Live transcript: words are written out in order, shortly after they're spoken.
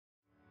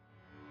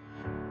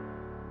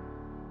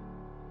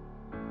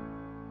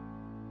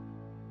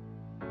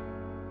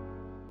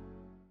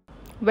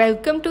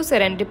Welcome to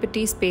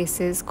Serendipity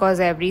Spaces,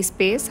 cause every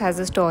space has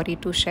a story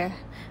to share.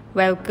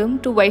 Welcome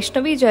to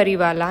Vaishnavi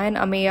Jariwala and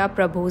Ameya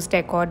Prabhu's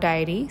decor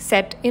diary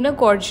set in a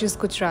gorgeous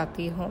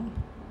Gujarati home.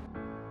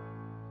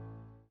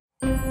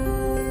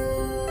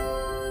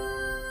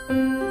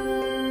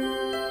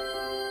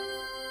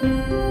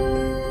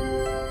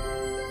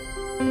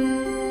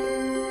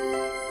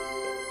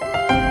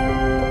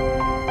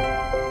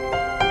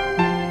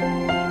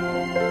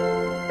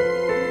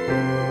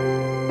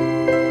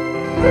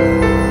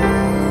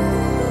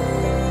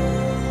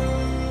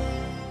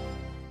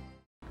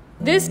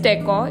 This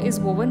decor is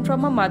woven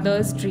from a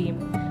mother's dream,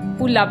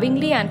 who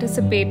lovingly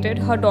anticipated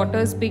her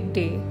daughter's big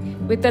day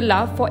with a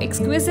love for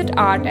exquisite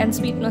art and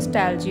sweet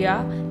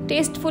nostalgia,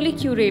 tastefully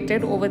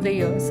curated over the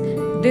years.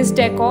 This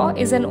decor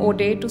is an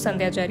ode to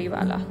Sandhya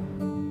Jariwala.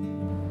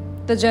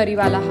 The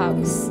Jariwala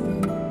house,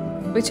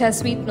 which has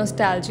sweet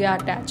nostalgia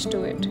attached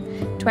to it.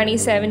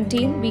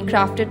 2017, we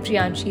crafted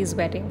Priyanshi's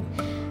wedding.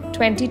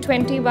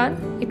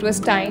 2021, it was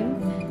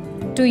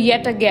time to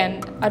yet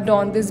again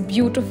adorn this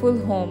beautiful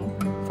home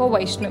for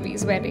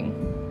Vaishnavi's wedding.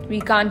 We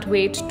can't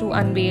wait to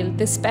unveil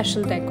this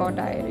special decor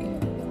diary.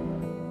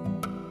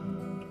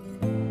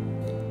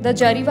 The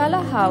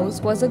Jariwala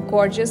house was a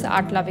gorgeous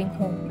art-loving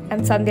home,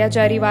 and Sandhya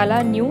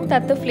Jariwala knew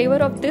that the flavor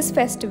of this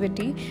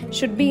festivity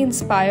should be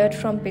inspired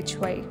from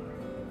Pichwai.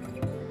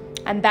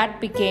 And that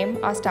became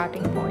our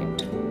starting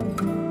point.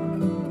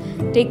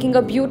 Taking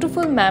a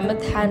beautiful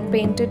mammoth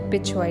hand-painted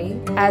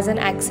Pichwai as an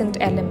accent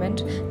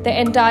element, the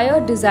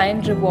entire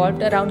design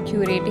revolved around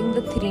curating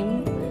the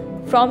theme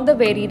from the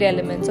varied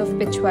elements of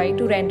Pichwai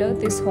to render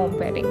this home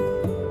wedding.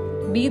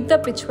 Be it the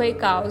Pichwai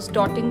cows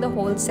dotting the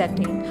whole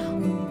setting,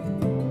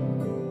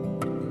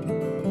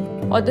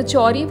 or the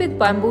chowri with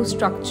bamboo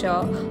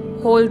structure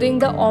holding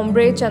the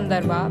ombré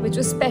chandarwa, which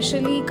was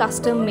specially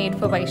custom made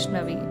for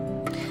Vaishnavi.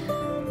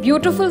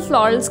 Beautiful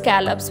floral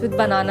scallops with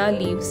banana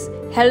leaves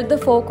held the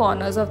four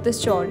corners of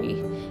this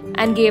chowri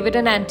and gave it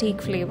an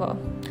antique flavor.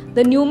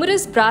 The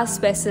numerous brass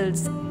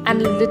vessels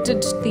and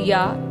lighted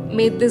diya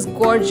made this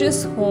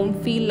gorgeous home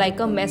feel like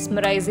a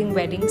mesmerising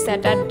wedding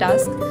set at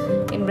dusk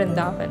in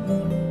Vrindavan.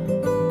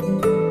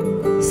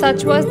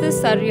 Such was this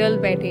surreal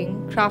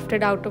wedding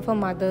crafted out of a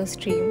mother's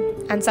dream,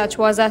 and such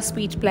was our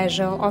sweet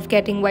pleasure of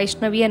getting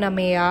Vaishnavi and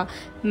Ameya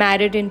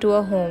married into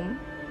a home,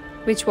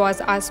 which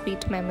was our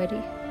sweet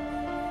memory.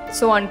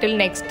 So until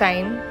next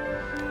time,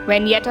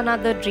 when yet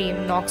another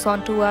dream knocks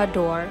onto our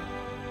door,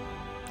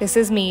 this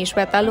is me,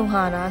 Shweta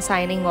Luhana,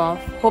 signing off,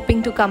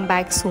 hoping to come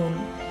back soon,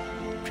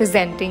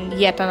 presenting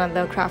yet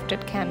another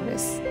crafted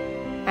canvas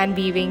and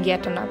weaving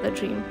yet another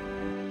dream.